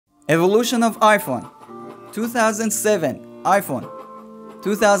Evolution of iPhone: 2007 iPhone,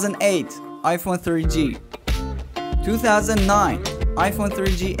 2008 iPhone 3G, 2009 iPhone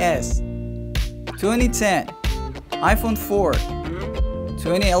 3GS, 2010 iPhone 4,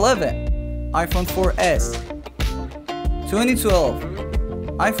 2011 iPhone 4S, 2012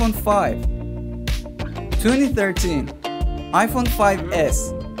 iPhone 5, 2013 iPhone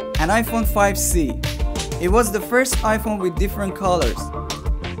 5S and iPhone 5C. It was the first iPhone with different colors.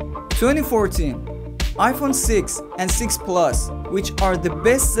 2014 iPhone 6 and 6 Plus, which are the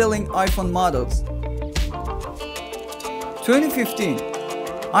best-selling iPhone models. 2015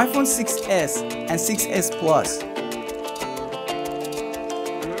 iPhone 6S and 6S Plus.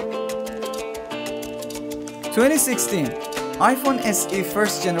 2016 iPhone SE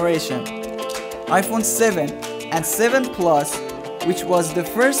first generation, iPhone 7 and 7 Plus, which was the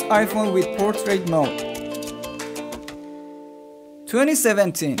first iPhone with portrait mode.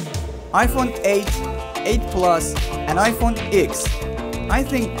 2017 iPhone 8, 8 Plus and iPhone X. I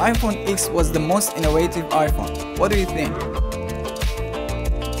think iPhone X was the most innovative iPhone. What do you think?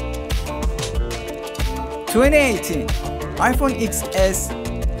 2018 iPhone XS,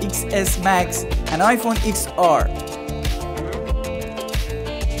 XS Max and iPhone XR.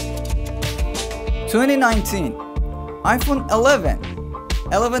 2019 iPhone 11,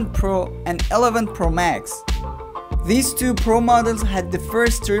 11 Pro and 11 Pro Max. These two Pro models had the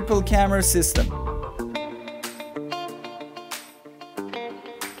first triple camera system.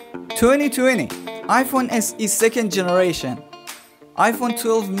 2020 iPhone SE second generation, iPhone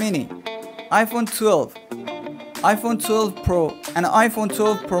 12 mini, iPhone 12, iPhone 12 Pro and iPhone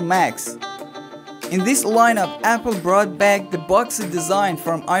 12 Pro Max. In this lineup, Apple brought back the boxy design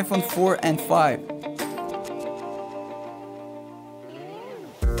from iPhone 4 and 5.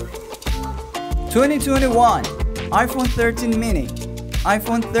 2021 iPhone 13 mini,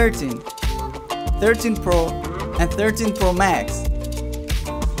 iPhone 13, 13 Pro and 13 Pro Max.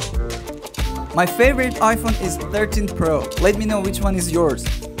 My favorite iPhone is 13 Pro. Let me know which one is yours.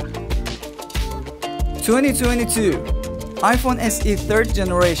 2022 iPhone SE third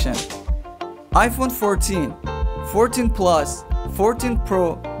generation, iPhone 14, 14 Plus, 14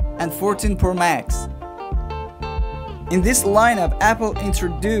 Pro and 14 Pro Max. In this lineup, Apple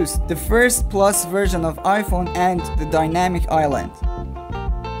introduced the first Plus version of iPhone and the dynamic island.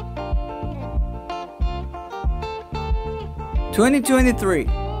 2023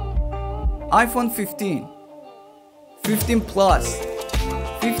 iPhone 15, 15 Plus,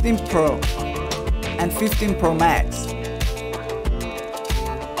 15 Pro and 15 Pro Max.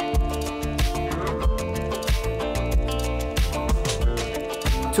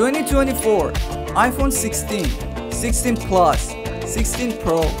 2024 iPhone 16, 16 Plus, 16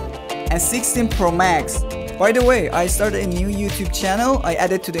 Pro and 16 Pro Max. By the way, I started a new YouTube channel. I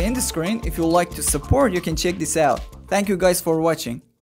added to the end screen. If you would like to support, you can check this out. Thank you guys for watching.